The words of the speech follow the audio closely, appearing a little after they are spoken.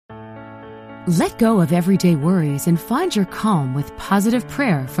Let go of everyday worries and find your calm with positive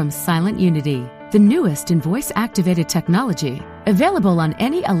prayer from Silent Unity, the newest in voice-activated technology, available on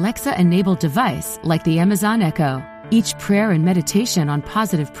any Alexa-enabled device like the Amazon Echo. Each prayer and meditation on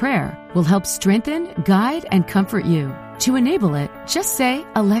positive prayer will help strengthen, guide, and comfort you. To enable it, just say,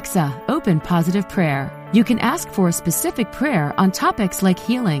 "Alexa, open positive prayer." You can ask for a specific prayer on topics like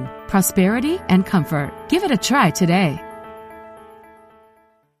healing, prosperity, and comfort. Give it a try today.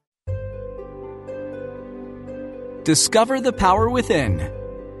 Discover the power within.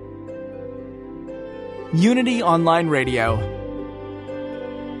 Unity Online Radio.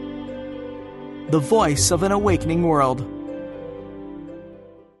 The voice of an awakening world.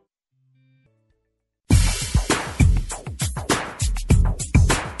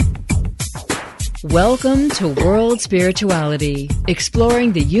 Welcome to World Spirituality,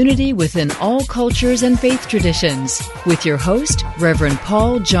 exploring the unity within all cultures and faith traditions, with your host, Reverend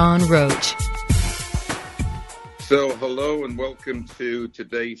Paul John Roach. So, hello and welcome to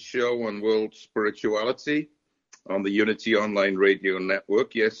today's show on World Spirituality on the Unity Online Radio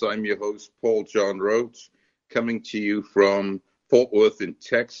Network. Yes, I'm your host, Paul John Roach, coming to you from Fort Worth in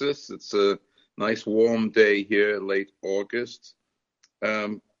Texas. It's a nice warm day here, late August.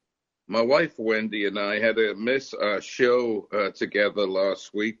 My wife, Wendy, and I had to miss our show together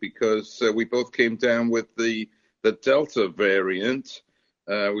last week because we both came down with the Delta variant.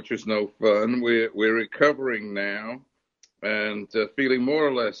 Which was no fun. We're recovering now and feeling more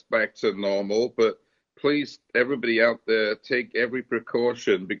or less back to normal. But please, everybody out there, take every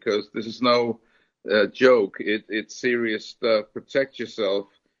precaution because this is no joke. It's serious stuff. Protect yourself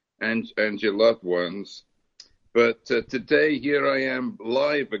and your loved ones. But today, here I am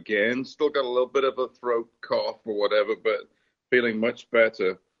live again. Still got a little bit of a throat cough or whatever, but feeling much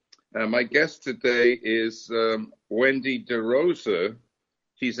better. My guest today is Wendy De Rosa.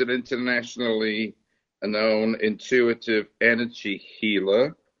 She's an internationally known intuitive energy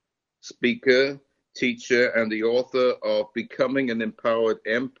healer, speaker, teacher, and the author of Becoming an Empowered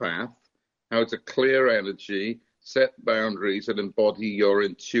Empath, How to Clear Energy, Set Boundaries, and Embody Your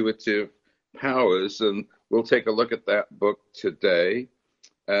Intuitive Powers. And we'll take a look at that book today.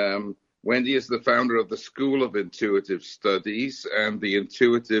 Wendy is the founder of the School of Intuitive Studies and the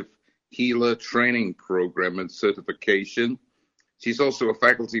Intuitive Healer Training Program and Certification. She's also a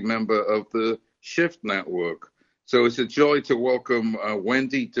faculty member of the Shift Network. So it's a joy to welcome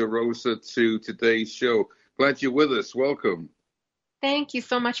Wendy De Rosa to today's show. Glad you're with us. Welcome. Thank you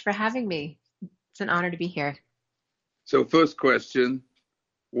so much for having me. It's an honor to be here. So first question,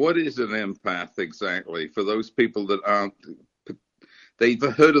 what is an empath exactly? For those people that aren't, they've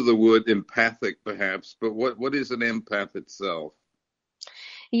heard of the word empathic perhaps, but what is an empath itself?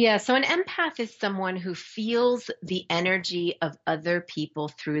 Yeah, so an empath is someone who feels the energy of other people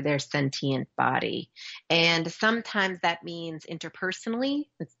through their sentient body. And sometimes that means interpersonally,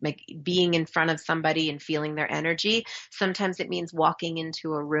 it's like being in front of somebody and feeling their energy. Sometimes it means walking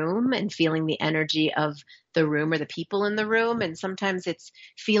into a room and feeling the energy of the room or the people in the room. And sometimes it's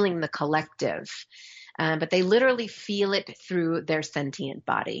feeling the collective. But they literally feel it through their sentient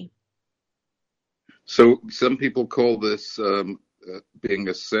body. So some people call this being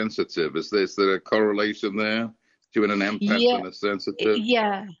a sensitive. Is there a correlation there between an empath and a sensitive?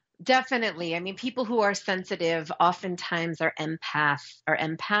 Yeah, definitely. I mean, people who are sensitive oftentimes are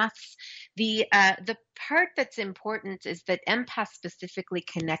empaths. The part that's important is that empaths specifically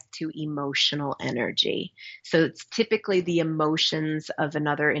connect to emotional energy. So it's typically the emotions of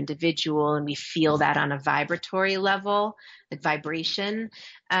another individual, and we feel that on a vibratory level, the vibration.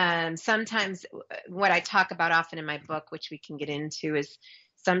 Sometimes what I talk about often in my book, which we can get into, is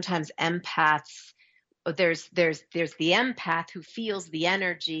sometimes empaths. There's the empath who feels the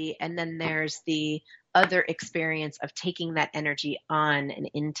energy, and then there's the other experience of taking that energy on and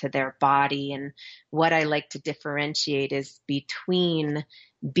into their body. And what I like to differentiate is between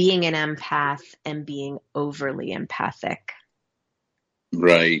being an empath and being overly empathic.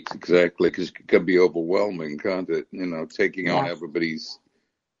 Right, exactly, because it can be overwhelming, can't it? You know, taking on everybody's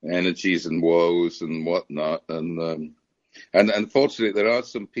energies and woes and whatnot. And unfortunately, there are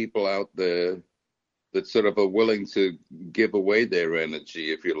some people out there that sort of are willing to give away their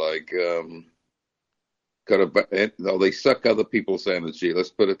energy, if you like. They suck other people's energy. Let's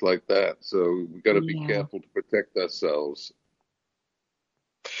put it like that. So we've got to be careful to protect ourselves.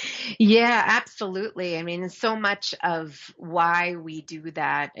 Yeah, absolutely. I mean, so much of why we do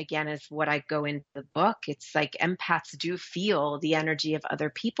that, again, is what I go into the book. It's like empaths do feel the energy of other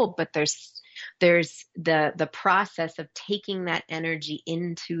people, but there's the process of taking that energy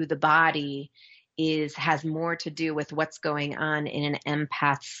into the body has more to do with what's going on in an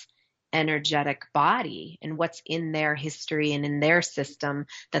empath's energetic body and what's in their history and in their system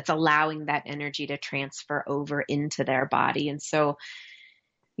that's allowing that energy to transfer over into their body. And so,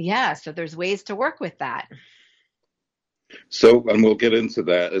 yeah, so there's ways to work with that. So, and we'll get into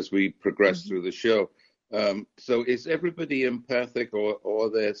that as we progress through the show. So is everybody empathic, or are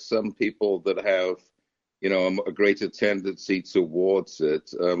there some people that have, a greater tendency towards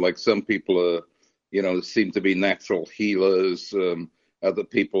it? Like some people are, seem to be natural healers. Other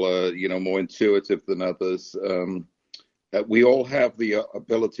people are, more intuitive than others. We all have the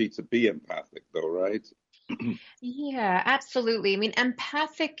ability to be empathic, though, right? Yeah, absolutely. I mean,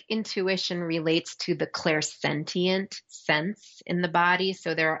 empathic intuition relates to the clairsentient sense in the body.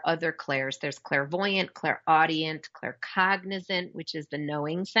 So there are other clairs. There's clairvoyant, clairaudient, claircognizant, which is the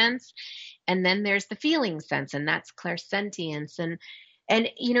knowing sense. And then there's the feeling sense, and that's clairsentience. And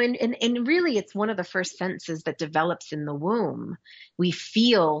really, it's one of the first senses that develops in the womb. We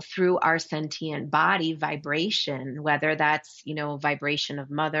feel through our sentient body vibration, whether that's, vibration of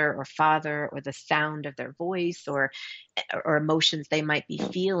mother or father, or the sound of their voice, or emotions they might be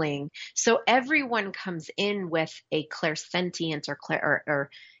feeling. So everyone comes in with a clairsentient or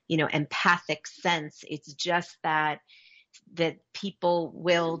empathic sense. It's just that people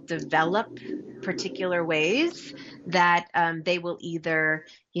will develop particular ways that they will either,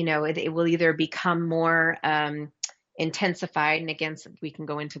 it will either become more intensified. And again, we can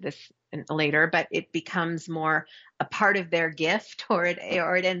go into this later, but it becomes more a part of their gift, or it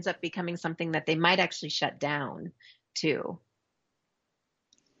ends up becoming something that they might actually shut down too.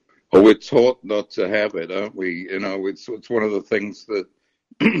 Well, we're taught not to have it, aren't we? It's one of the things that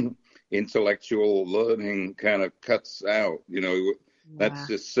intellectual learning kind of cuts out. That's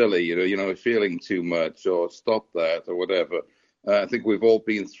just silly. Feeling too much, or stop that, or whatever. I think we've all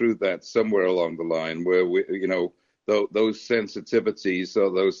been through that somewhere along the line, where we, those sensitivities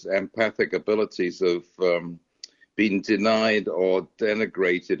or those empathic abilities have been denied or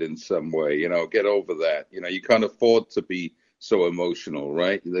denigrated in some way. Get over that. You can't afford to be so emotional,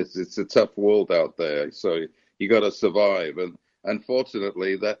 right? It's a tough world out there, so you got to survive. And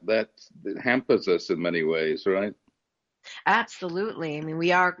unfortunately, that hampers us in many ways, right? Absolutely. I mean,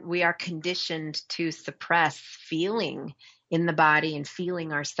 we are conditioned to suppress feeling in the body and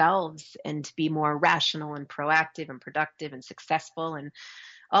feeling ourselves, and to be more rational and proactive and productive and successful, and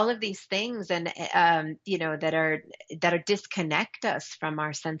all of these things, and that are disconnect us from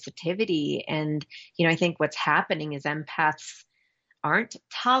our sensitivity. And I think what's happening is empaths aren't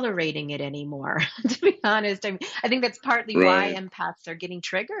tolerating it anymore, to be honest. I think that's partly why empaths are getting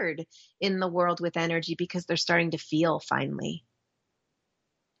triggered in the world with energy, because they're starting to feel finally.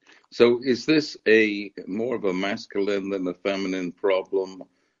 So is this more of a masculine than a feminine problem,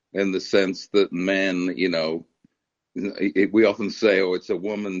 in the sense that men, we often say, oh, it's a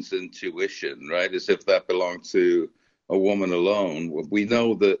woman's intuition, right? As if that belonged to a woman alone. We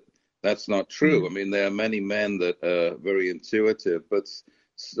know that that's not true. I mean, there are many men that are very intuitive, but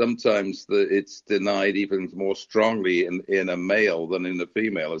sometimes it's denied even more strongly in a male than in a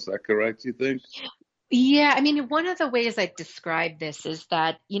female. Is that correct, you think? Yeah, I mean, one of the ways I describe this is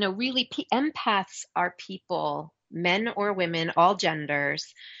that, really empaths are people, men or women, all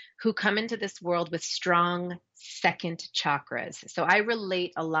genders, who come into this world with strong second chakras. So I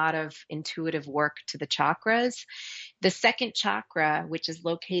relate a lot of intuitive work to the chakras. The second chakra, which is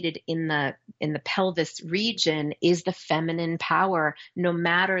located in the pelvis region, is the feminine power, no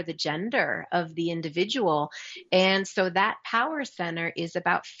matter the gender of the individual. And so that power center is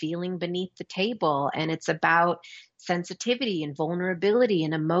about feeling beneath the table, and it's about sensitivity and vulnerability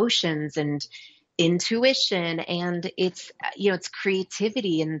and emotions and intuition, and it's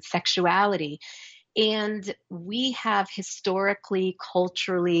creativity and sexuality. And we have historically,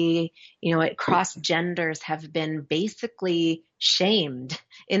 culturally, across genders, have been basically shamed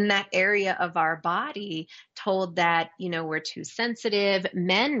in that area of our body, told that, we're too sensitive.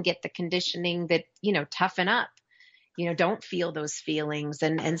 Men get the conditioning that, toughen up, don't feel those feelings.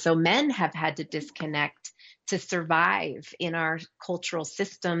 And so men have had to disconnect to survive in our cultural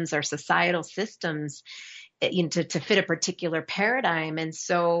systems, our societal systems, to fit a particular paradigm. And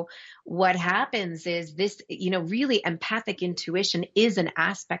so what happens is this, really empathic intuition is an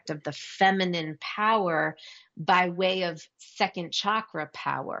aspect of the feminine power by way of second chakra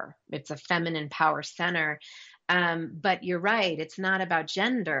power. It's a feminine power center. But you're right. It's not about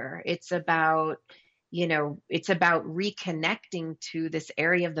gender. It's about reconnecting to this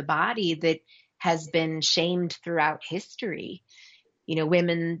area of the body that has been shamed throughout history.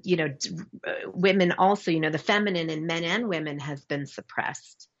 Women also, the feminine in men and women has been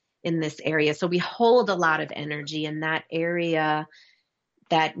suppressed in this area. So we hold a lot of energy in that area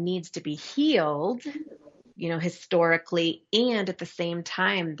that needs to be healed, historically, and at the same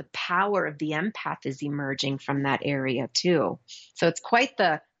time, the power of the empath is emerging from that area too. So it's quite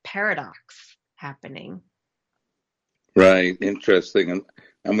the paradox happening. Right, interesting.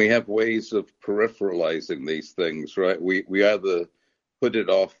 And we have ways of peripheralizing these things, right? We either put it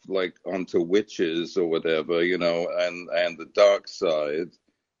off like onto witches or whatever, and the dark side,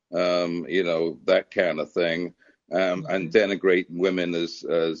 that kind of thing, and denigrate women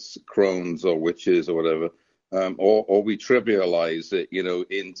as crones or witches or whatever, or we trivialize it,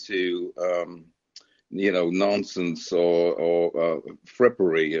 into nonsense or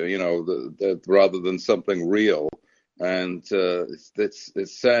frippery, rather than something real. And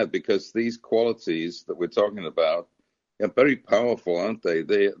it's sad because these qualities that we're talking about are very powerful, aren't they?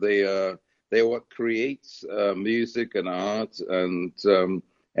 They're what creates music and art, and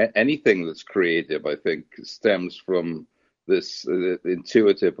anything that's creative, I think, stems from this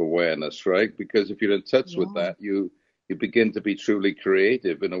intuitive awareness, right? Because if you're in touch with that, you begin to be truly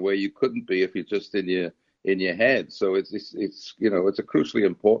creative in a way you couldn't be if you're just in your head. So it's a crucially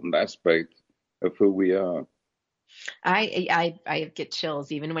important aspect of who we are. I get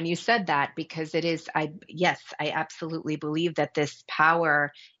chills even when you said that, because it is, yes, I absolutely believe that this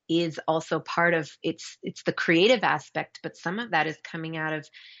power is also part of it's the creative aspect, but some of that is coming out of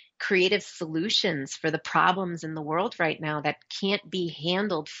creative solutions for the problems in the world right now that can't be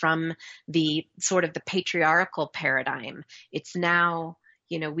handled from the sort of the patriarchal paradigm. It's now,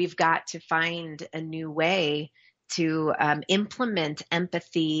 we've got to find a new way to implement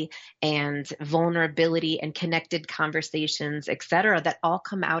empathy and vulnerability and connected conversations, et cetera, that all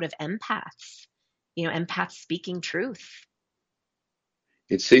come out of empaths, empaths speaking truth.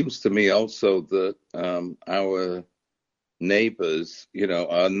 It seems to me also that our neighbors,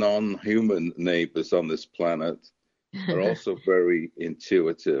 our non-human neighbors on this planet are also very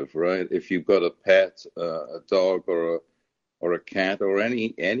intuitive, right? If you've got a pet, a dog or a cat or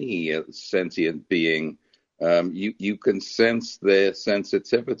any sentient being, you can sense their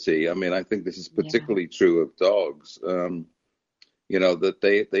sensitivity. I mean, I think this is particularly true of dogs, that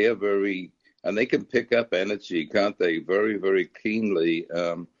they are very, and they can pick up energy, can't they? Very, very keenly.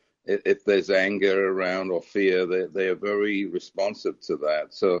 If there's anger around or fear, they are very responsive to that.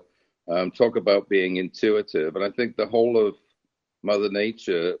 So talk about being intuitive. And I think the whole of Mother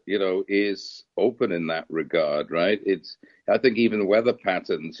Nature, is open in that regard, right? I think even weather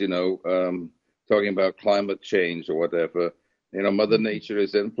patterns, talking about climate change or whatever, Mother Nature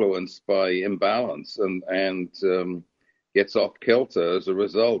is influenced by imbalance and gets off kilter as a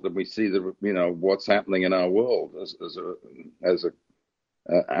result. And we see what's happening in our world as a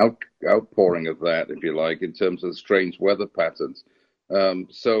outpouring of that, if you like, in terms of strange weather patterns.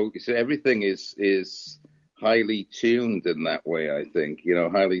 So everything is highly tuned in that way, I think,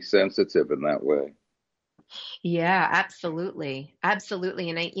 highly sensitive in that way. Yeah, absolutely. Absolutely.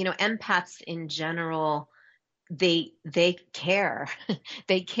 And empaths in general, they care.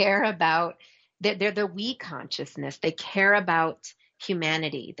 They care about, they're the we consciousness. They care about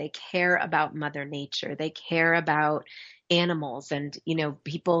humanity. They care about Mother Nature. They care about animals and,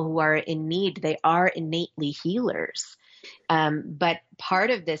 people who are in need. They are innately healers. But part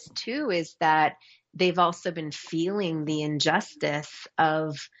of this too is that they've also been feeling the injustice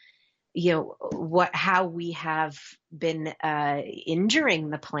of, how we have been injuring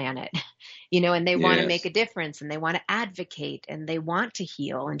the planet, and they want to make a difference and they want to advocate and they want to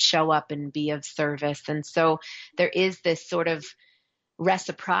heal and show up and be of service. And so there is this sort of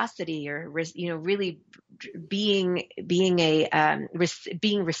reciprocity or, really being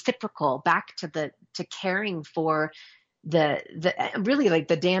reciprocal back to caring for the really like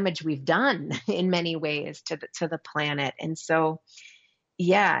the damage we've done in many ways to the planet. And so,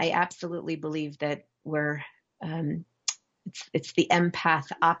 yeah, I absolutely believe that we're, it's the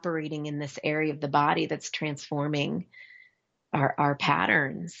empath operating in this area of the body that's transforming our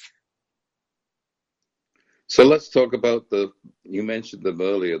patterns. So let's talk about you mentioned them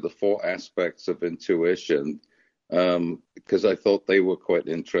earlier, the 4 aspects of intuition, because I thought they were quite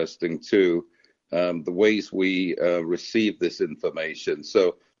interesting too, the ways we receive this information.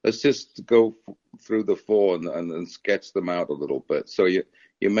 So let's just go through the 4 and sketch them out a little bit. So you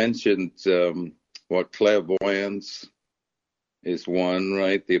mentioned clairvoyance is one,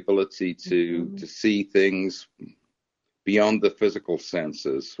 right? The ability to see things beyond the physical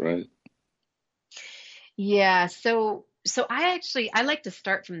senses, right? Yeah. So I like to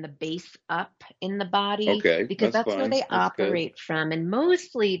start from the base up in the body, because that's where they operate from. And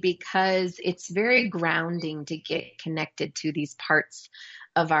mostly because it's very grounding to get connected to these parts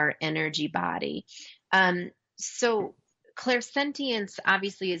of our energy body. So clairsentience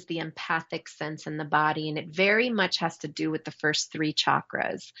obviously is the empathic sense in the body, and it very much has to do with the first three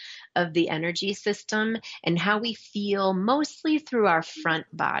chakras of the energy system and how we feel mostly through our front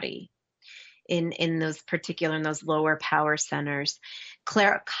body in those lower power centers.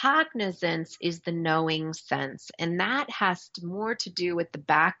 Claircognizance is the knowing sense, and that has more to do with the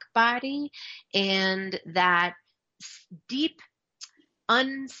back body and that deep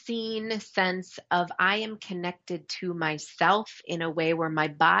unseen sense of I am connected to myself in a way where my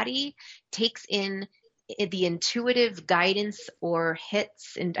body takes in the intuitive guidance or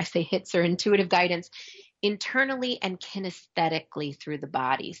hits, and I say hits or intuitive guidance, internally and kinesthetically through the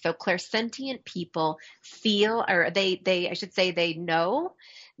body. So clairsentient people feel, or I should say they know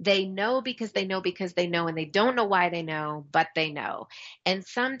because they know because they know, and they don't know why they know, but they know. And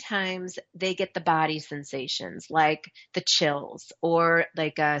sometimes they get the body sensations like the chills or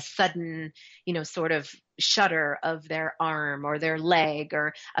like a sudden, sort of shudder of their arm or their leg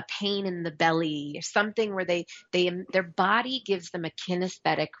or a pain in the belly or something where their body gives them a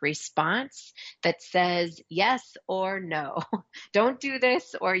kinesthetic response that says yes or no, don't do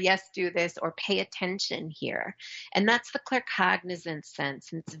this, or yes, do this, or pay attention here. And that's the claircognizant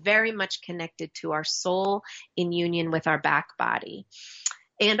sense. And it's very much connected to our soul in union with our back body.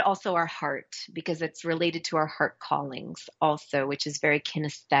 And also our heart, because it's related to our heart callings also, which is very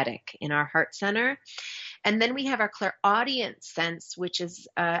kinesthetic in our heart center. And then we have our clairaudient sense, which is,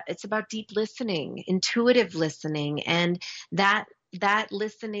 it's about deep listening, intuitive listening. And that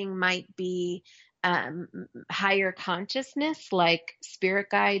listening might be higher consciousness, like spirit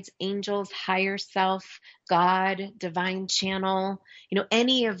guides, angels, higher self, God, divine channel,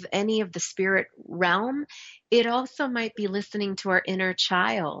 any of the spirit realm. It also might be listening to our inner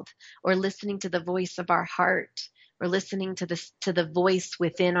child, or listening to the voice of our heart, or listening to the voice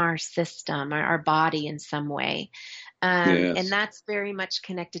within our system, our body in some way. Yes. And that's very much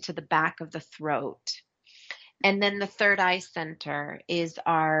connected to the back of the throat. And then the third eye center is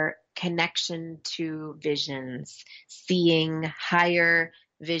our connection to visions, seeing higher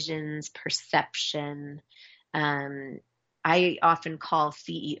visions, perception. I often call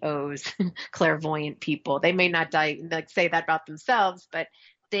CEOs clairvoyant people. They may not say that about themselves, but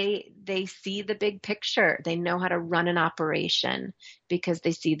they see the big picture. They know how to run an operation because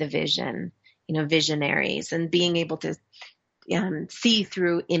they see the vision, visionaries, and being able to see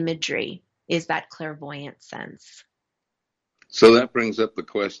through imagery is that clairvoyant sense. So that brings up the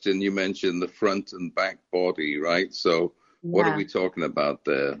question, you mentioned the front and back body, right? So what are we talking about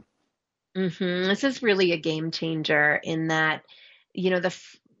there? Mm-hmm. This is really a game changer in that, the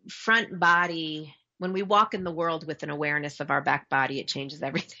front body, when we walk in the world with an awareness of our back body, it changes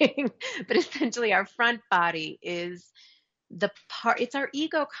everything. But essentially our front body is it's our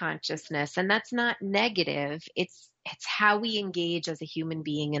ego consciousness, and that's not negative. It's how we engage as a human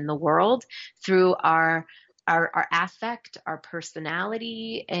being in the world through our affect, our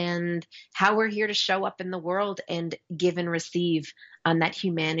personality, and how we're here to show up in the world and give and receive on that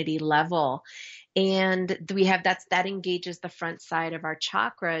humanity level. And we have that engages the front side of our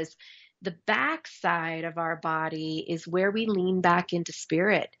chakras. The back side of our body is where we lean back into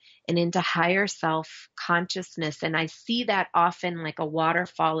spirit and into higher self consciousness. And I see that often like a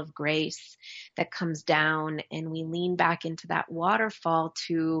waterfall of grace that comes down, and we lean back into that waterfall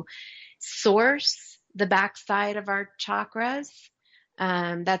to source the backside of our chakras.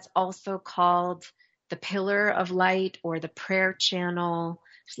 That's also called the pillar of light or the prayer channel.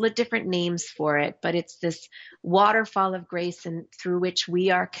 There's different names for it, but it's this waterfall of grace and through which we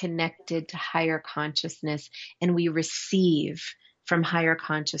are connected to higher consciousness, and we receive from higher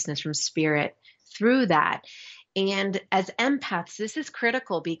consciousness, from spirit through that. And as empaths, this is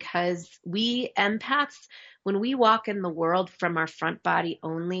critical because we empaths, when we walk in the world from our front body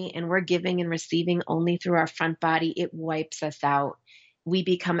only, and we're giving and receiving only through our front body, it wipes us out. We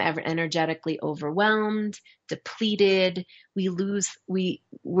become energetically overwhelmed, depleted.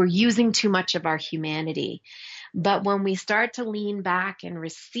 We're using too much of our humanity. But when we start to lean back and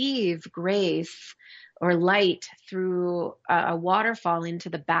receive grace or light through a waterfall into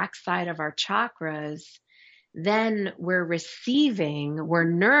the backside of our chakras, then we're receiving, we're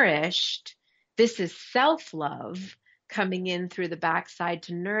nourished. This is self-love coming in through the backside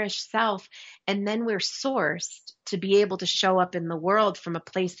to nourish self. And then we're sourced to be able to show up in the world from a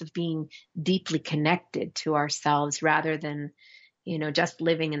place of being deeply connected to ourselves rather than, just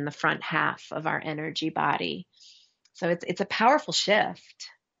living in the front half of our energy body. So it's a powerful shift.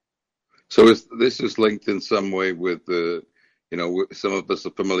 So this is linked in some way with the, some of us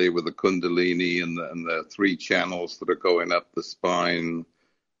are familiar with the Kundalini and the three channels that are going up the spine.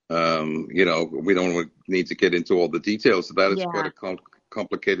 We don't need to get into all the details of that. It's quite Yeah. a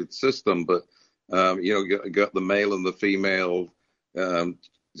complicated system, but you got the male and the female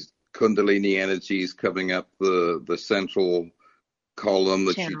Kundalini energies coming up the central column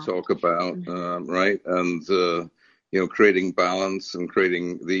that you Channel. talk about, right? And creating balance and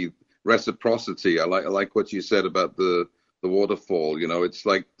creating the reciprocity. I like what you said about the waterfall. It's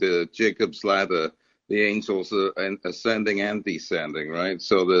like the Jacob's ladder. The angels are ascending and descending, right?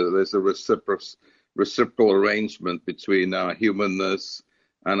 So there's a reciprocal arrangement between our humanness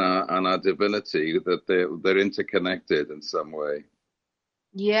and our divinity, that they're interconnected in some way.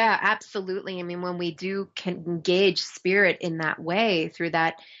 Yeah, absolutely. I mean, when we can engage spirit in that way through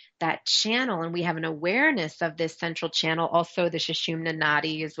that channel, and we have an awareness of this central channel, also the Sushumna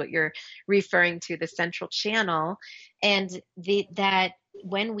Nadi is what you're referring to, the central channel, and that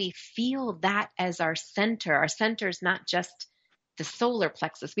when we feel that as our center is not just the solar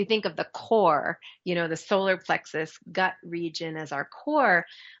plexus. We think of the core, the solar plexus, gut region as our core,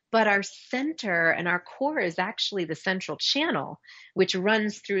 but our center and our core is actually the central channel, which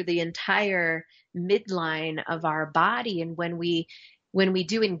runs through the entire midline of our body. And when we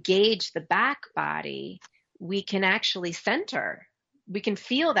do engage the back body, we can actually center. We can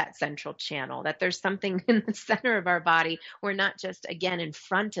feel that central channel, that there's something in the center of our body. We're not just, again, in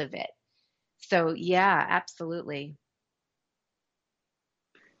front of it. So, yeah, absolutely.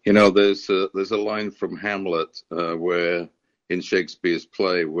 There's a line from Hamlet where in Shakespeare's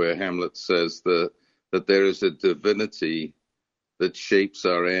play where Hamlet says that there is a divinity that shapes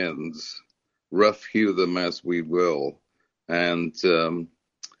our ends, rough hew them as we will. And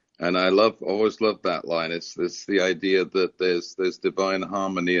I always love that line. It's the idea that there's divine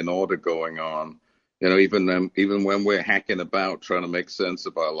harmony and order going on. Even when we're hacking about trying to make sense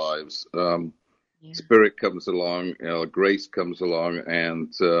of our lives, spirit comes along, grace comes along,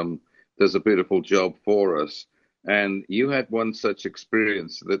 and does a beautiful job for us. And you had one such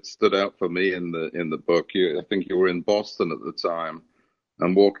experience that stood out for me in the book. I think you were in Boston at the time,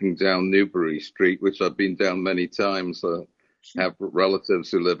 and walking down Newbury Street, which I've been down many times. Have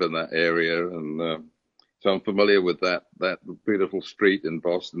relatives who live in that area, and so I'm familiar with that beautiful street in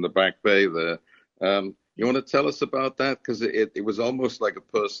Boston, the Back Bay there. You want to tell us about that? Because it was almost like a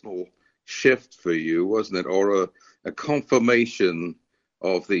personal shift for you, wasn't it? Or a confirmation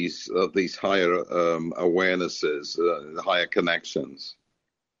of these higher awarenesses, higher connections.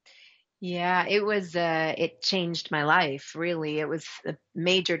 Yeah, it was, it changed my life, really. It was a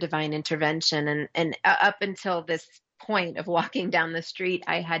major divine intervention. And up until this point of walking down the street,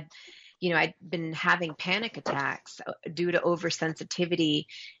 I had, I'd been having panic attacks due to oversensitivity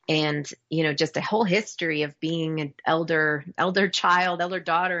and, just a whole history of being an elder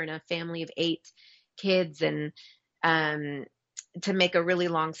daughter in a family of 8 kids. And, to make a really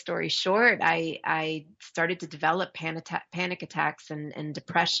long story short, I started to develop panic attacks and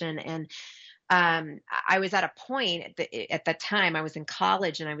depression. And I was at a point at that time, I was in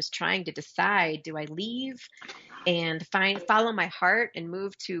college and I was trying to decide, do I leave and follow my heart and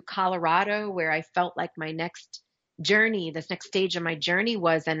move to Colorado, where I felt like my next journey, this next stage of my journey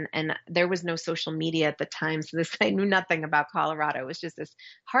was, and there was no social media at the time. So I knew nothing about Colorado. It was just this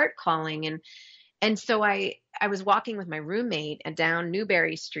heart calling. And so I was walking with my roommate down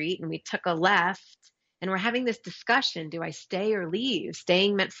Newbury Street, and we took a left, and we're having this discussion. Do I stay or leave?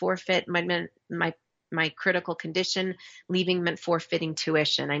 Staying meant forfeit my critical condition. Leaving meant forfeiting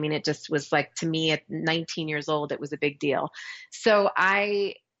tuition. I mean, it just was like, to me at 19 years old, it was a big deal. So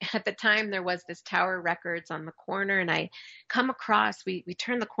at the time, there was this Tower Records on the corner, and I come across, we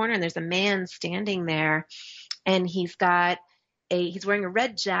turn the corner, and there's a man standing there, and he's wearing a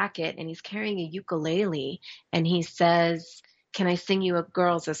red jacket, and he's carrying a ukulele, and he says, "Can I sing you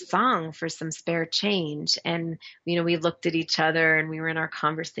girls a song for some spare change?" And, we looked at each other, and we were in our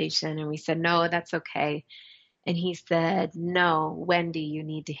conversation, and we said, "No, that's okay." And he said, "No, Wendy, you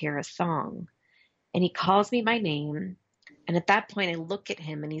need to hear a song." And he calls me by name. And at that point, I look at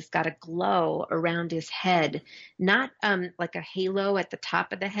him, and he's got a glow around his head, not like a halo at the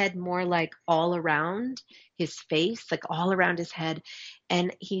top of the head, more like all around his face, like all around his head.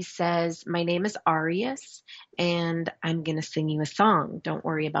 And he says, "My name is Arius, and I'm going to sing you a song. Don't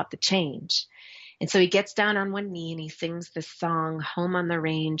worry about the change." And so he gets down on one knee, and he sings this song, "Home on the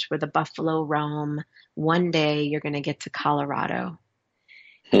Range Where the Buffalo Roam. One day you're going to get to Colorado."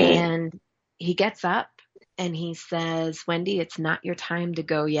 And he gets up, and he says, "Wendy, it's not your time to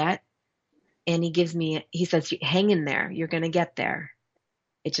go yet." And he says, "Hang in there. You're going to get there.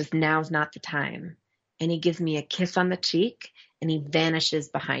 It's just now's not the time." And he gives me a kiss on the cheek, and he vanishes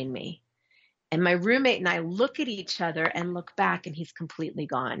behind me. And my roommate and I look at each other and look back, and he's completely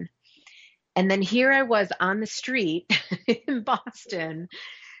gone. And then here I was on the street in Boston.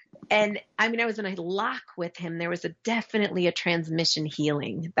 And I mean, I was in a lock with him. There was definitely a transmission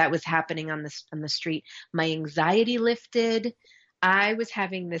healing that was happening on the street. My anxiety lifted. I was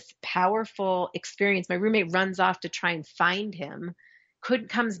having this powerful experience. My roommate runs off to try and find him.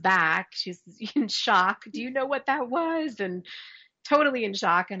 Comes back. She's in shock. Do you know what that was? And totally in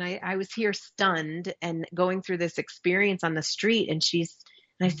shock. And I was here stunned and going through this experience on the street. And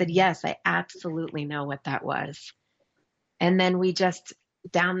I said, yes, I absolutely know what that was. And then we just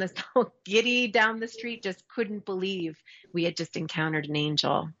giddy down the street, just couldn't believe we had just encountered an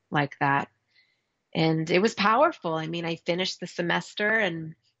angel like that. And it was powerful. I mean, I finished the semester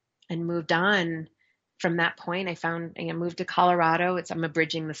and moved on. From that point, I moved to Colorado. I'm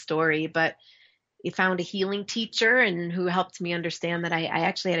abridging the story, but I found a healing teacher and who helped me understand that I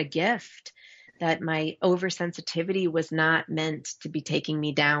actually had a gift, that my oversensitivity was not meant to be taking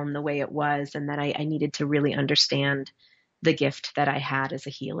me down the way it was, and that I needed to really understand the gift that I had as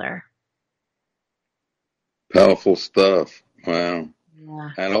a healer. Powerful stuff. Wow.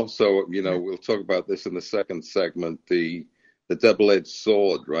 Yeah. And also, we'll talk about this in the second segment, the double-edged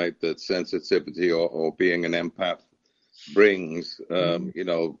sword, right, that sensitivity or being an empath brings.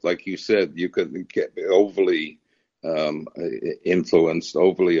 Like you said, you can get overly influenced,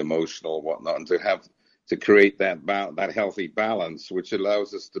 overly emotional, whatnot, and to create that healthy balance, which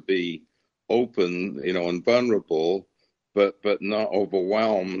allows us to be open, and vulnerable, but not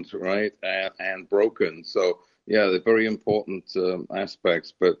overwhelmed, right, and broken. So yeah, they're very important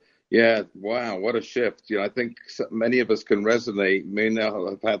aspects. But yeah, wow, what a shift. I think many of us can resonate, may not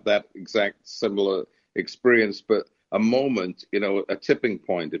have had that exact similar experience, but a moment, a tipping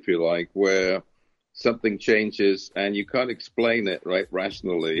point, if you like, where something changes and you can't explain it, right,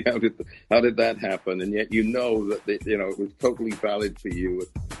 rationally. How did that happen? And yet that it was totally valid for you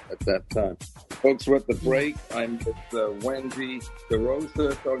at that time. Folks, we're at the break. I'm with Wendy De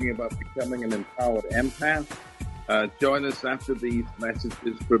Rosa talking about becoming an empowered empath. Join us after these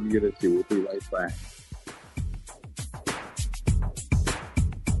messages from Unity. We'll be right back.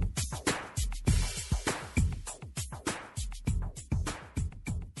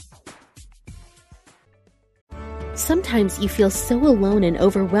 Sometimes you feel so alone and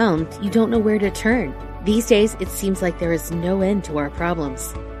overwhelmed, you don't know where to turn. These days, it seems like there is no end to our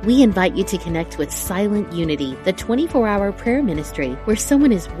problems. We invite you to connect with Silent Unity, the 24-hour prayer ministry, where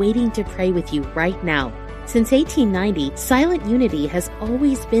someone is waiting to pray with you right now. Since 1890, Silent Unity has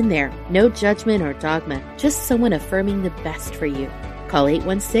always been there. No judgment or dogma, just someone affirming the best for you. Call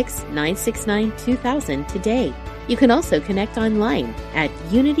 816-969-2000 today. You can also connect online at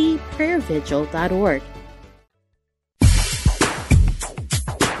unityprayervigil.org.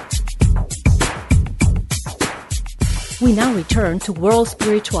 We now return to World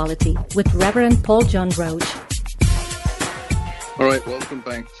Spirituality with Reverend Paul John Roach. All right, welcome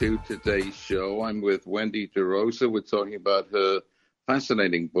back to today's show. I'm with Wendy De Rosa. We're talking about her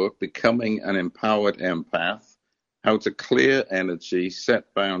fascinating book, Becoming an Empowered Empath, How to Clear Energy,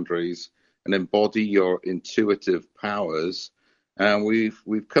 Set Boundaries, and Embody Your Intuitive Powers. And we've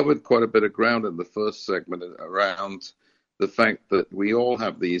covered quite a bit of ground in the first segment around the fact that we all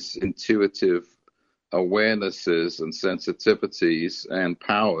have these intuitive awarenesses and sensitivities and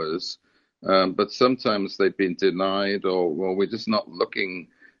powers, but sometimes they've been denied, or we're just not looking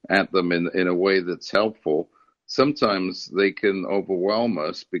at them in a way that's helpful. Sometimes they can overwhelm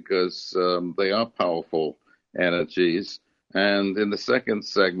us because they are powerful energies. And in the second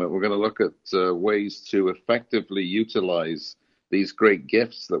segment, we're going to look at ways to effectively utilize these great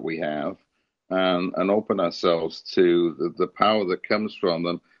gifts that we have and open ourselves to the power that comes from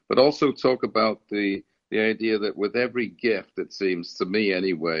them. But also talk about the idea that with every gift, it seems to me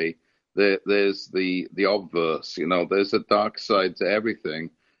anyway, there's the obverse, there's a dark side to everything.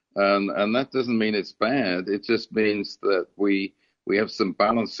 And that doesn't mean it's bad. It just means that we have some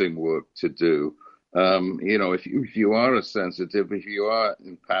balancing work to do. If you are a sensitive, if you are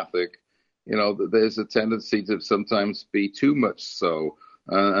empathic, there's a tendency to sometimes be too much so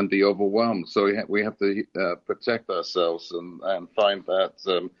and be overwhelmed. So we have to protect ourselves and find that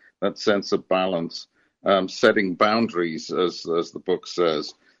sense of balance, setting boundaries, as the book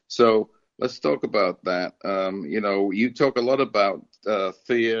says. So let's talk about that. You talk a lot about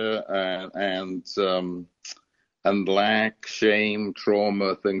fear and lack, shame,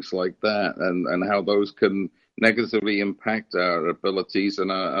 trauma, things like that, and how those can negatively impact our abilities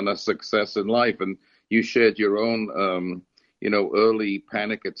and our success in life. And you shared your own, early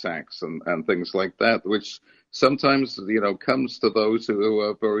panic attacks and things like that, which sometimes, comes to those who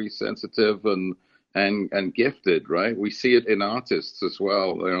are very sensitive and gifted, right? We see it in artists as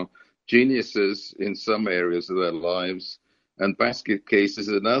well, geniuses in some areas of their lives and basket cases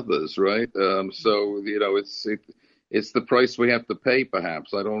in others, right? So, it's the price we have to pay,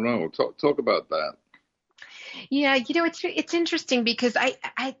 perhaps. I don't know. Talk about that. Yeah, it's interesting because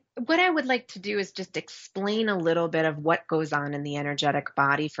what I would like to do is just explain a little bit of what goes on in the energetic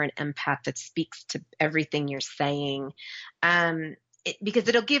body for an empath that speaks to everything you're saying. Because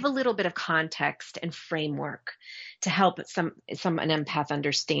it'll give a little bit of context and framework to help an empath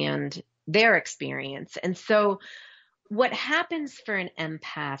understand their experience. And so what happens for an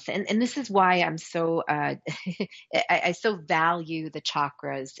empath, and this is why I'm so I so value the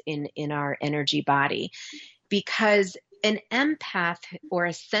chakras in our energy body, because an empath or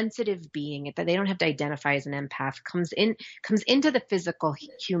a sensitive being that they don't have to identify as an empath comes into the physical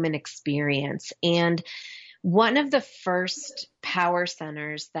human experience. And one of the first power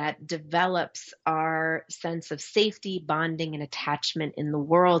centers that develops our sense of safety, bonding, and attachment in the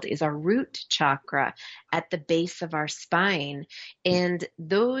world is our root chakra at the base of our spine. And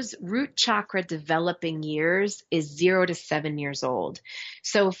those root chakra developing years is 0 to 7 years old.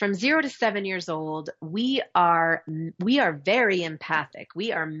 So from 0 to 7 years old, we are very empathic.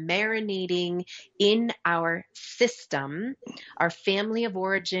 We are marinating in our system, our family of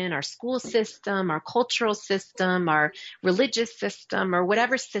origin, our school system, our cultural system, our religious system, or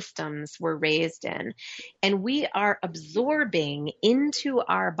whatever systems we're raised in. And we are absorbing into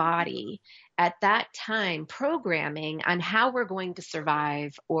our body at that time programming on how we're going to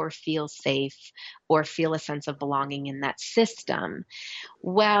survive or feel safe or feel a sense of belonging in that system.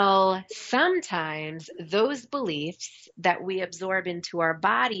 Well, sometimes those beliefs that we absorb into our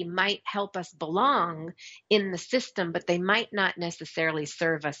body might help us belong in the system, but they might not necessarily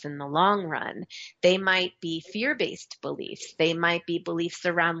serve us in the long run. They might be fear-based beliefs. They might be beliefs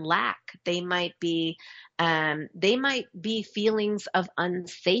around lack. They might be feelings of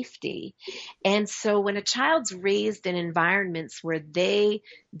unsafety. And so when a child's raised in environments where they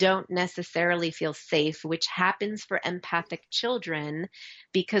don't necessarily feel safe, which happens for empathic children,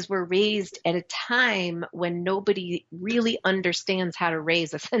 because we're raised at a time when nobody really understands how to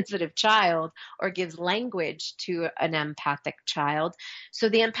raise a sensitive child or gives language to an empathic child. So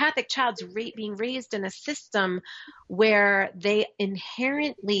the empathic child's being raised in a system where they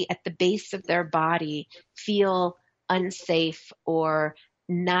inherently at the base of their body feel unsafe or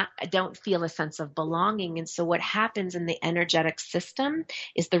don't feel a sense of belonging. And so what happens in the energetic system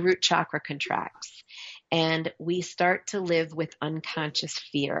is the root chakra contracts. And we start to live with unconscious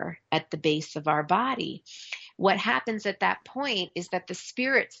fear at the base of our body. What happens at that point is that the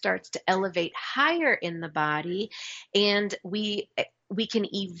spirit starts to elevate higher in the body, and we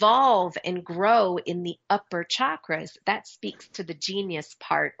can evolve and grow in the upper chakras. That speaks to the genius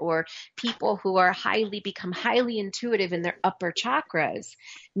part, or people who are become highly intuitive in their upper chakras.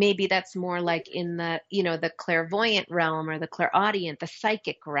 Maybe that's more like in the clairvoyant realm or the clairaudient, the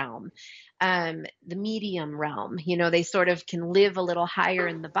psychic realm. The medium realm, they sort of can live a little higher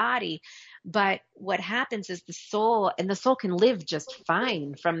in the body. But what happens is the soul can live just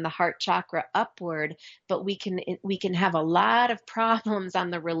fine from the heart chakra upward, but we can have a lot of problems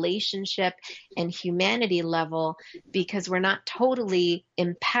on the relationship and humanity level because we're not totally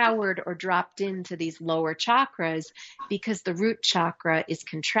empowered or dropped into these lower chakras because the root chakra is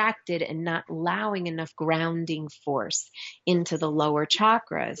contracted and not allowing enough grounding force into the lower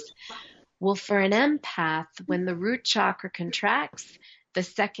chakras. Well, for an empath, when the root chakra contracts, the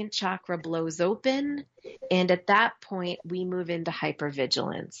second chakra blows open, and at that point, we move into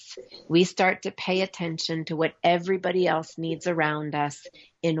hypervigilance. We start to pay attention to what everybody else needs around us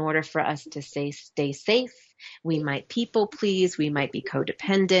in order for us to stay safe. We might people please, we might be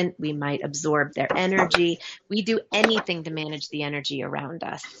codependent, we might absorb their energy. We do anything to manage the energy around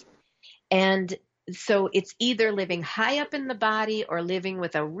us. And so it's either living high up in the body or living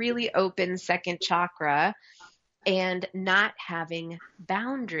with a really open second chakra and not having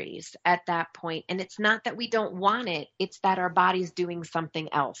boundaries at that point. And it's not that we don't want it, it's that our body's doing something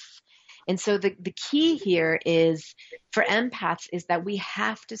else. And so the key here is for empaths is that we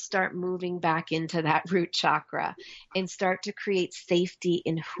have to start moving back into that root chakra and start to create safety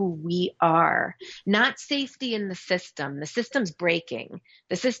in who we are, not safety in the system. The system's breaking.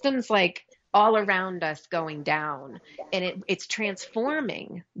 The system's like all around us going down, and it's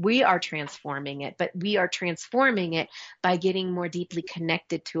transforming. We are transforming it, but we are transforming it by getting more deeply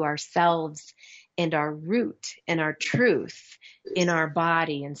connected to ourselves and our root and our truth in our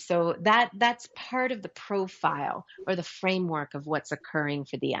body. And so that's part of the profile or the framework of what's occurring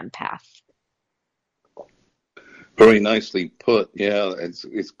for the empath. Very nicely put. Yeah,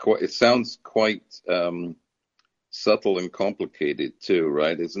 it sounds quite subtle and complicated too,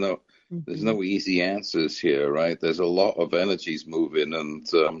 right? There's no easy answers here, right? There's a lot of energies moving, and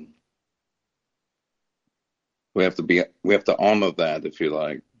we have to honor that, if you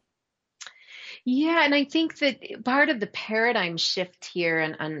like. Yeah, and I think that part of the paradigm shift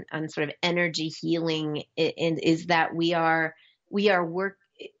here on sort of energy healing is that our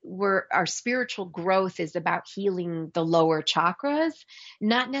spiritual growth is about healing the lower chakras,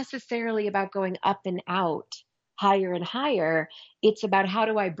 not necessarily about going up and out, higher and higher. It's about, how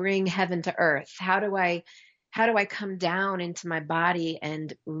do I bring heaven to earth? How do I come down into my body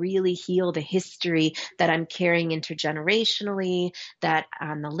and really heal the history that I'm carrying intergenerationally, that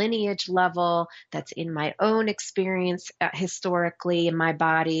on the lineage level, that's in my own experience historically in my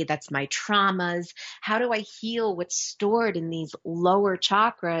body, that's my traumas. How do I heal what's stored in these lower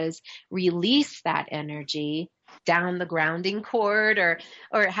chakras, release that energy down the grounding cord, or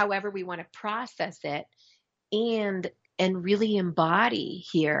however we want to process it, and really embody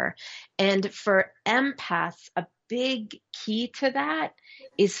here. And for empaths, a big key to that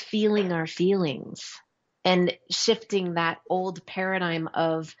is feeling our feelings and shifting that old paradigm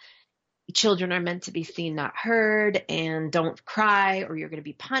of children are meant to be seen, not heard, and don't cry or you're going to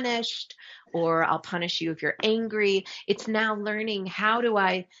be punished, or I'll punish you if you're angry. It's now learning, how do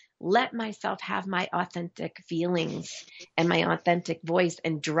I let myself have my authentic feelings and my authentic voice,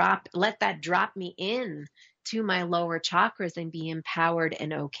 and let that drop me in to my lower chakras and be empowered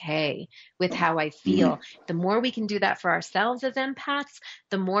and okay with how I feel. The more we can do that for ourselves as empaths,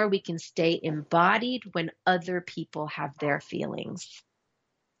 the more we can stay embodied when other people have their feelings.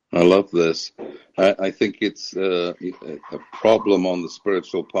 I love this. I think it's a problem on the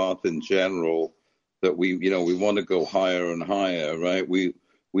spiritual path in general that we want to go higher and higher, right? We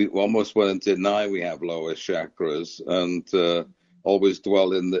almost want to deny we have lower chakras, and always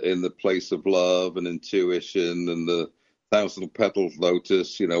dwell in the place of love and intuition and the thousand petaled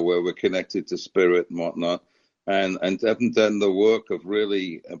lotus, where we're connected to spirit and whatnot, and haven't done the work of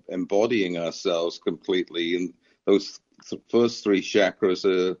really embodying ourselves completely. And those first three chakras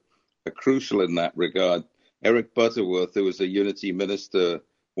are crucial in that regard. Eric Butterworth, who was a unity minister,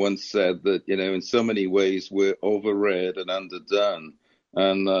 once said that, in so many ways we're overread and underdone.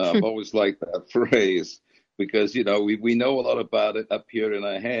 And I've always liked that phrase, because, we know a lot about it up here in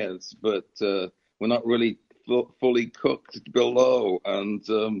our heads, but we're not really fully cooked below. And,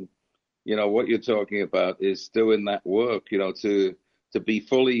 what you're talking about is doing that work, to be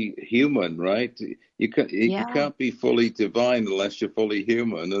fully human, right? You can't be fully divine unless you're fully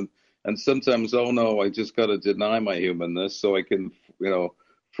human. And sometimes, oh no, I just got to deny my humanness so I can,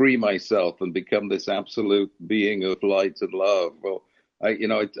 free myself and become this absolute being of light and love. Well,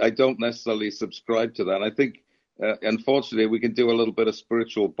 I don't necessarily subscribe to that. I think, unfortunately, we can do a little bit of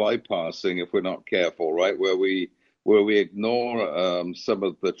spiritual bypassing if we're not careful, right? Where we ignore some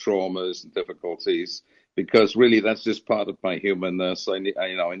of the traumas and difficulties, because really that's just part of my humanness. I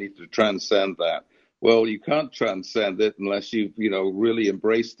need to transcend that. Well, you can't transcend it unless you've really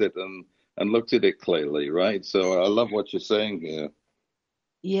embraced it and looked at it clearly, right? So I love what you're saying here.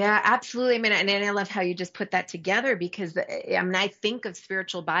 Yeah, absolutely. I mean, and I love how you just put that together, because I think of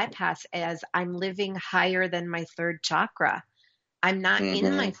spiritual bypass as I'm living higher than my third chakra. I'm not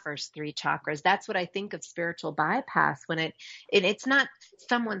in my first three chakras. That's what I think of spiritual bypass, when it's not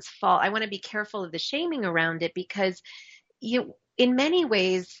someone's fault. I want to be careful of the shaming around it, because in many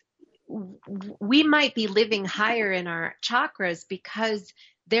ways, we might be living higher in our chakras because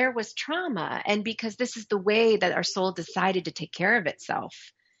there was trauma, and because this is the way that our soul decided to take care of itself.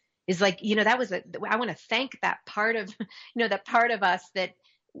 Is like, I want to thank that part of, that part of us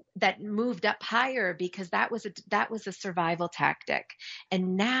that moved up higher, because that was a survival tactic.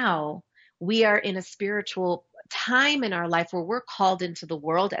 And now we are in a spiritual time in our life where we're called into the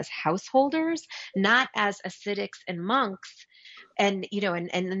world as householders, not as ascetics and monks. And, and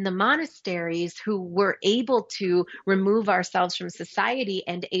in the monasteries, who were able to remove ourselves from society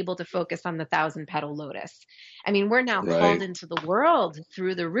and able to focus on the thousand petal lotus. I mean, we're now called into the world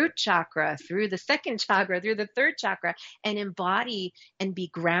through the root chakra, through the second chakra, through the third chakra, and embody and be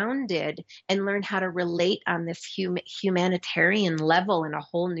grounded and learn how to relate on this humanitarian level in a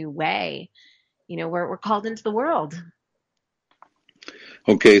whole new way. We're called into the world.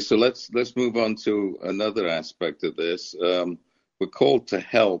 Okay, so let's move on to another aspect of this. We're called to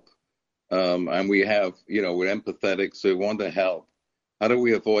help, and we have, we're empathetic, so we want to help. How do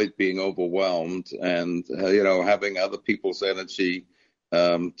we avoid being overwhelmed and, having other people's energy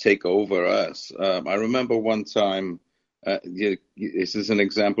take over us? I remember one time, this is an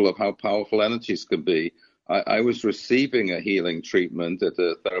example of how powerful energies can be. I was receiving a healing treatment at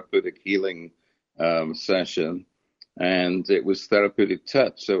a therapeutic healing session, and it was therapeutic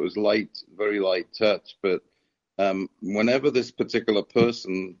touch. So it was light, very light touch. But whenever this particular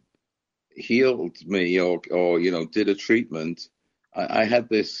person healed me or did a treatment, I had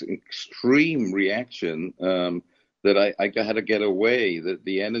this extreme reaction that I had to get away, that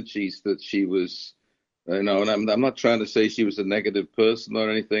the energies that she was, and I'm not trying to say she was a negative person or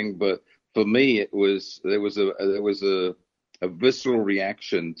anything, but for me, there was a visceral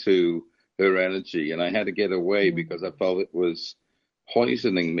reaction to her energy, and I had to get away because I felt it was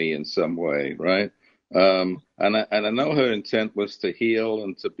poisoning me in some way, right? And I know her intent was to heal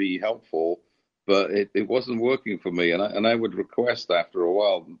and to be helpful, but it wasn't working for me, and I would request after a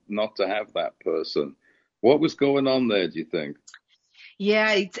while not to have that person. What was going on there, do you think?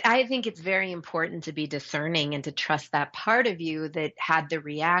 Yeah, I think it's very important to be discerning and to trust that part of you that had the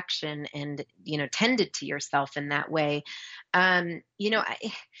reaction and, tended to yourself in that way.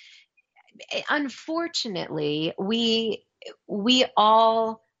 Unfortunately, we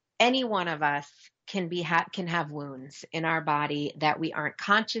all, any one of us can have wounds in our body that we aren't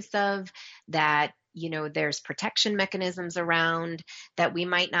conscious of, that there's protection mechanisms around that we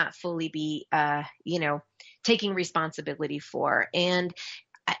might not fully be taking responsibility for. And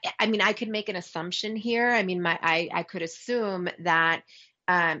I mean, I could make an assumption here. I mean, I could assume that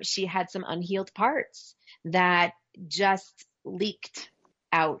she had some unhealed parts that just leaked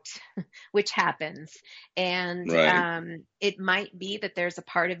out, which happens. And Right. it might be that there's a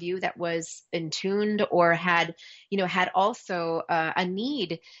part of you that was intuned or had also a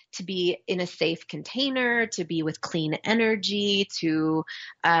need to be in a safe container, to be with clean energy, to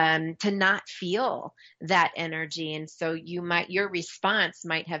not feel that energy. And so your response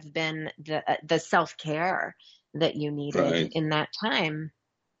might have been the self-care that you needed Right. in that time.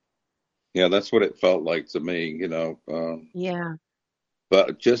 Yeah, that's what it felt like to me, Yeah.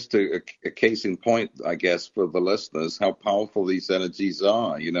 But just a case in point, I guess, for the listeners, how powerful these energies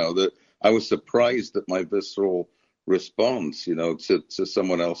are. That I was surprised at my visceral response, to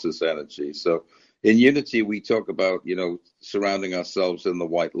someone else's energy. So in Unity, we talk about, surrounding ourselves in the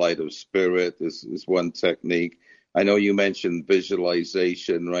white light of spirit is one technique. I know you mentioned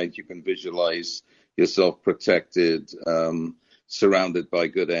visualization, right? You can visualize yourself protected, surrounded by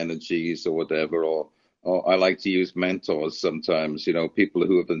good energies or whatever, or I like to use mentors sometimes, people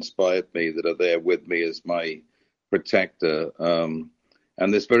who have inspired me that are there with me as my protector. And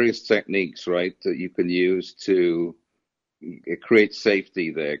there's various techniques, right, that you can use to create safety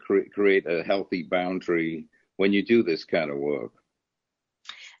there, create a healthy boundary when you do this kind of work.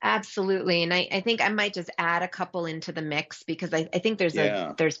 Absolutely. And I think I might just add a couple into the mix because I think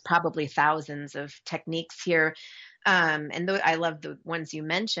Yeah, there's probably thousands of techniques here. And I love the ones you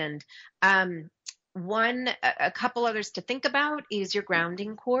mentioned. A couple others to think about is your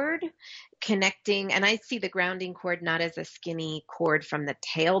grounding cord, connecting. And I see the grounding cord not as a skinny cord from the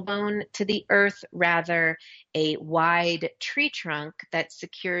tailbone to the earth, rather a wide tree trunk that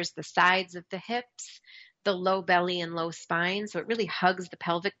secures the sides of the hips, the low belly and low spine. So it really hugs the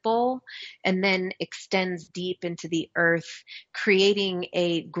pelvic bowl and then extends deep into the earth, creating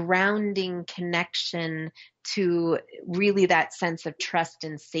a grounding connection to really that sense of trust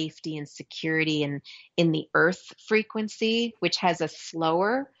and safety and security and in the earth frequency, which has a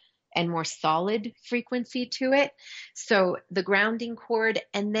slower and more solid frequency to it. So the grounding cord,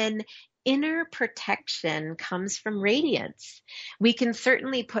 and then inner protection comes from radiance. We can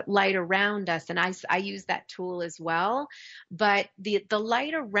certainly put light around us, and I use that tool as well, but the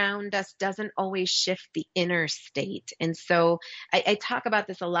light around us doesn't always shift the inner state. And so I talk about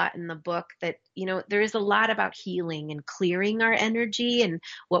this a lot in the book, that there is a lot about healing and clearing our energy and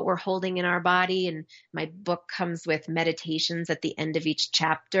what we're holding in our body. And my book comes with meditations at the end of each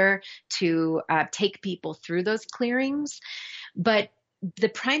chapter to take people through those clearings. But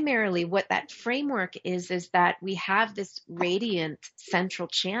primarily what that framework is that we have this radiant central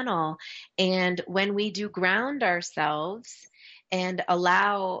channel. And when we do ground ourselves and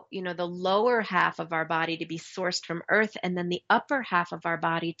allow, the lower half of our body to be sourced from earth, and then the upper half of our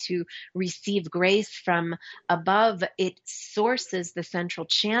body to receive grace from above, it sources the central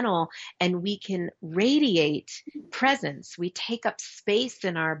channel, and we can radiate presence. We take up space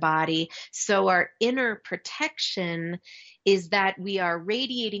in our body. So our inner protection is that we are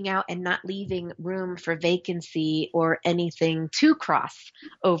radiating out and not leaving room for vacancy or anything to cross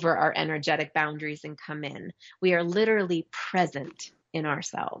over our energetic boundaries and come in. We are literally present in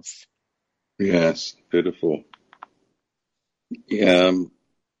ourselves. yes, beautiful. Yeah,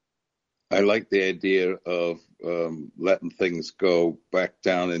 I like the idea of letting things go back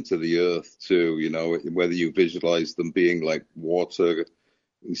down into the earth too, whether you visualize them being like water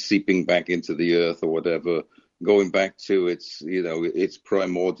seeping back into the earth or whatever, going back to its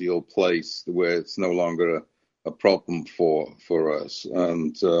primordial place where it's no longer a problem for us,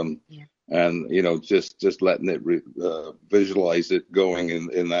 and just letting it visualize it going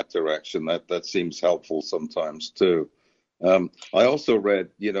in that direction. That seems helpful sometimes too. I also read,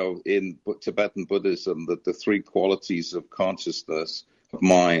 in Tibetan Buddhism, that the three qualities of consciousness, of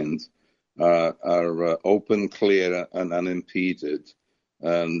mind, are open, clear, and unimpeded.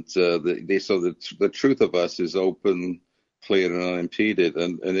 And the truth of us is open, clear, and unimpeded.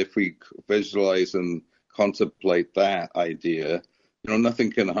 And if we visualize and contemplate that idea,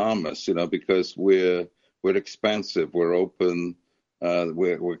 nothing can harm us, because we're expansive, we're open,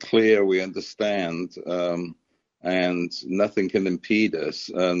 we're clear, we understand, and nothing can impede us.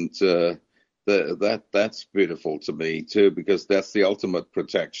 And that's beautiful to me too, because that's the ultimate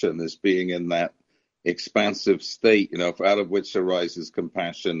protection, is being in that expansive state, out of which arises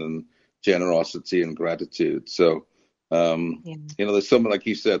compassion and generosity and gratitude. So, there's so many, like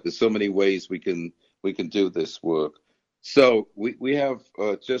you said, there's so many ways we can do this work. So we have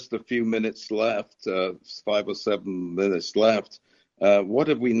just a few minutes left, 5 or 7 minutes left. What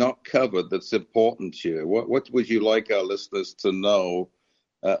have we not covered that's important to you? What would you like our listeners to know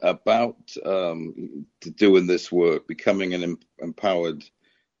about doing this work, becoming an empowered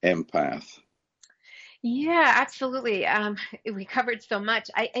empath? Yeah, absolutely. We covered so much.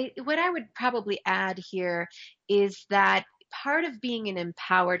 What I would probably add here is that part of being an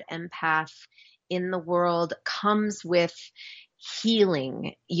empowered empath in the world comes with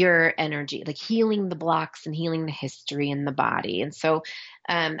healing your energy, like healing the blocks and healing the history in the body. And so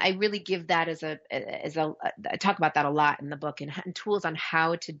I really give that I talk about that a lot in the book, and tools on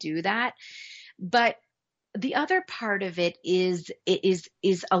how to do that. But the other part of it is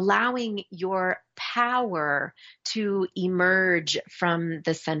allowing your power to emerge from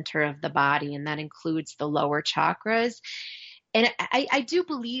the center of the body, and that includes the lower chakras. And I do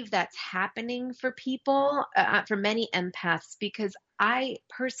believe that's happening for people, for many empaths, because I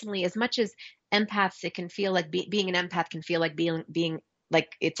personally, as much as empaths, it can feel like being an empath can feel like being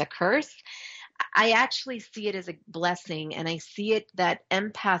like it's a curse. I actually see it as a blessing, and I see it that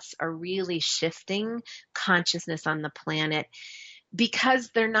empaths are really shifting consciousness on the planet because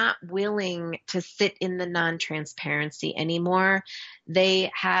they're not willing to sit in the non-transparency anymore.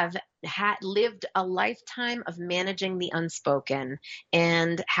 They have lived a lifetime of managing the unspoken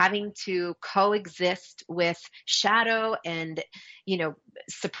and having to coexist with shadow and,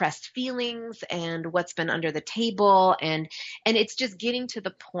 suppressed feelings and what's been under the table. And it's just getting to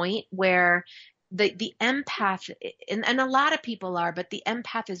the point where the empath, and a lot of people are, but the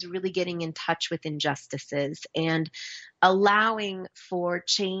empath is really getting in touch with injustices and allowing for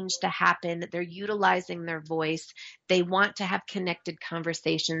change to happen. They're utilizing their voice. They want to have connected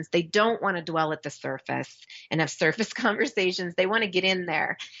conversations. They don't want to dwell at the surface and have surface conversations. They want to get in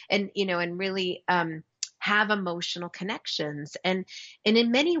there and, and really have emotional connections. And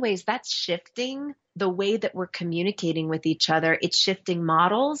in many ways, that's shifting the way that we're communicating with each other. It's shifting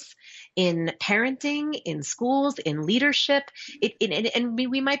models in parenting, in schools, in leadership. And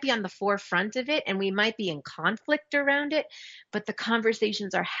we might be on the forefront of it, and we might be in conflict around it, but the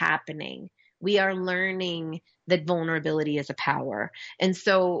conversations are happening. We are learning that vulnerability is a power. And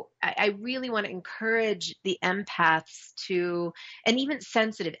so I really want to encourage the empaths to, and even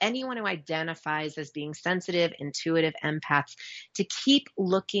sensitive, anyone who identifies as being sensitive, intuitive empaths, to keep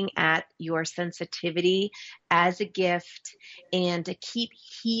looking at your sensitivity as a gift and to keep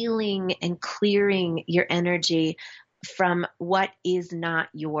healing and clearing your energy from what is not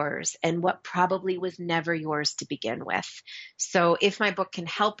yours and what probably was never yours to begin with. So if my book can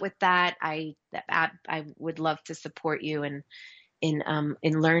help with that, I would love to support you in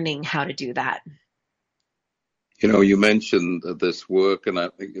learning how to do that. You mentioned this work, and I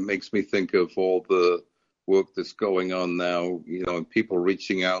think it makes me think of all the work that's going on now, people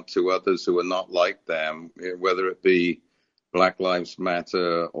reaching out to others who are not like them, whether it be Black Lives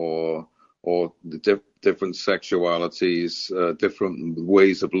Matter or the different sexualities, different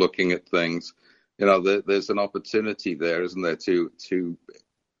ways of looking at things. There's an opportunity there, isn't there, to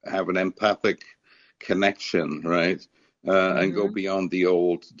have an empathic connection, right? And go beyond the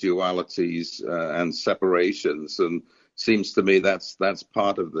old dualities and separations. And seems to me that's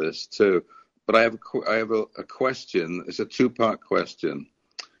part of this too. But I have a question. It's a two-part question.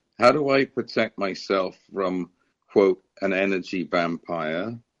 How do I protect myself from, quote, an energy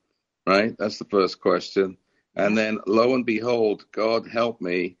vampire? Right? That's the first question. And then, lo and behold, God help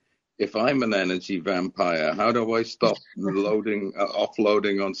me, if I'm an energy vampire, how do I stop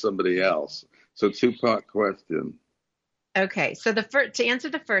offloading on somebody else? So 2-part question. Okay, so to answer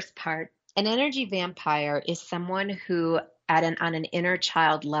the first part, an energy vampire is someone who on an inner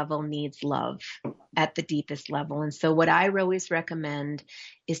child level needs love at the deepest level. And so what I always recommend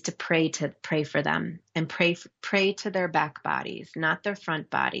is to pray for them and pray to their back bodies, not their front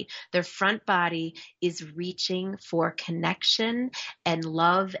body. Their front body is reaching for connection and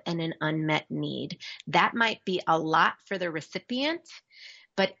love and an unmet need. That might be a lot for the recipient,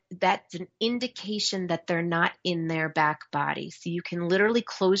 but that's an indication that they're not in their back body. So you can literally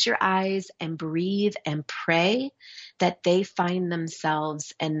close your eyes and breathe and pray that they find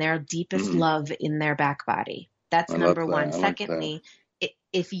themselves and their deepest love in their back body. That's number one. Secondly,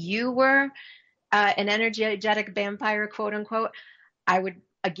 if you were an energetic vampire, quote unquote, I would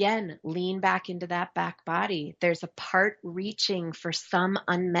again lean back into that back body. There's a part reaching for some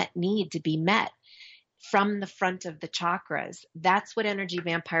unmet need to be met from the front of the chakras. That's what energy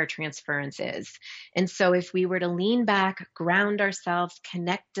vampire transference is. And so if we were to lean back, ground ourselves,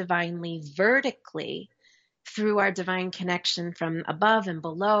 connect divinely, vertically through our divine connection from above and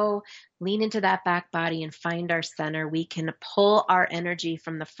below, lean into that back body and find our center, we can pull our energy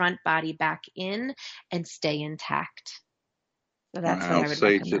from the front body back in and stay intact. So that's what I would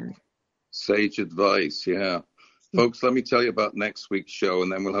recommend. Sage advice, yeah. Folks, let me tell you about next week's show,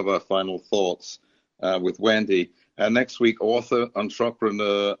 and then we'll have our final thoughts with Wendy. Next week, author,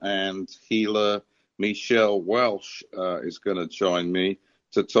 entrepreneur, and healer Michelle Welsh is going to join me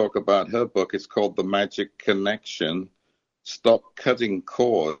to talk about her book. It's called The Magic Connection: Stop Cutting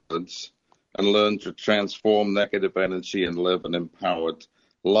Cords and Learn to Transform Negative Energy and Live an Empowered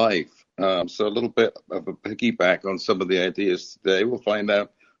Life. So a little bit of a piggyback on some of the ideas today. We'll find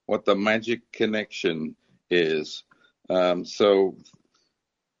out what the magic connection is. So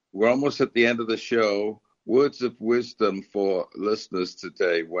we're almost at the end of the show. Words of wisdom for listeners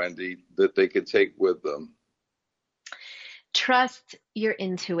today, Wendy, that they could take with them. Trust your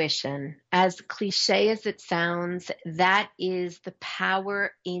intuition. As cliche as it sounds, that is the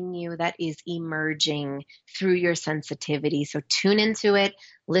power in you that is emerging through your sensitivity. So tune into it,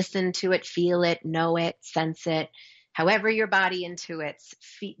 listen to it, feel it, know it, sense it. However your body intuits,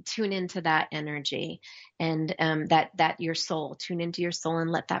 tune into that energy and that your soul. Tune into your soul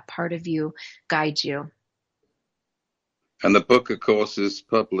and let that part of you guide you. And the book, of course, is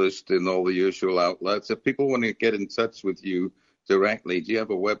published in all the usual outlets. If people want to get in touch with you directly, do you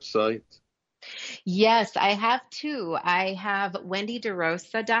have a website? Yes, I have two. I have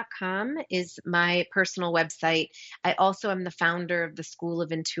wendyderosa.com is my personal website. I also am the founder of the School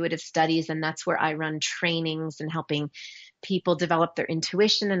of Intuitive Studies, and that's where I run trainings and helping people develop their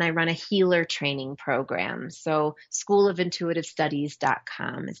intuition, and I run a healer training program. So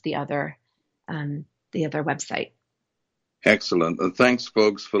schoolofintuitivestudies.com is the other website. Excellent. And thanks,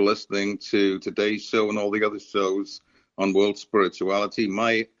 folks, for listening to today's show and all the other shows on world spirituality.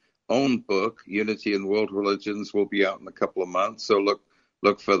 My own book, Unity in World Religions, will be out in a couple of months. So look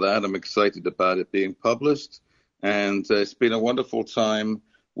for that. I'm excited about it being published. And it's been a wonderful time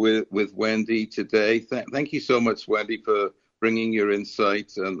with Wendy today. Thank you so much, Wendy, for bringing your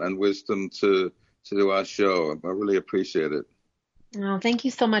insight and wisdom to our show. I really appreciate it. Oh, thank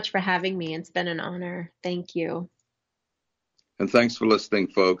you so much for having me. It's been an honor. Thank you. And thanks for listening,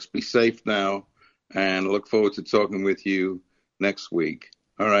 folks. Be safe now, and look forward to talking with you next week.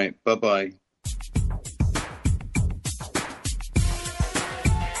 All right. Bye-bye.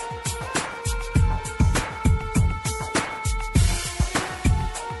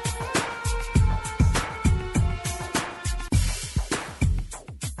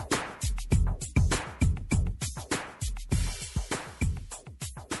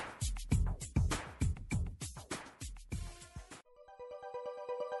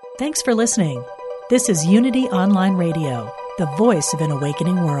 Thanks for listening. This is Unity Online Radio, the voice of an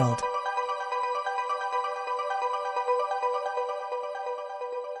awakening world.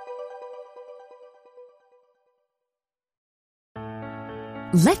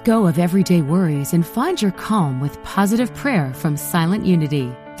 Let go of everyday worries and find your calm with positive prayer from Silent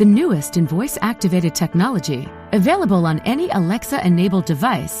Unity, the newest in voice-activated technology, available on any Alexa-enabled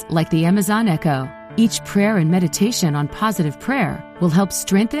device like the Amazon Echo. Each prayer and meditation on positive prayer will help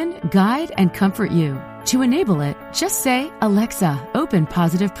strengthen, guide, and comfort you. To enable it, just say, "Alexa, open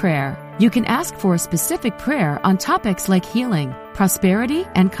positive prayer." You can ask for a specific prayer on topics like healing, prosperity,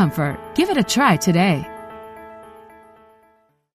 and comfort. Give it a try today.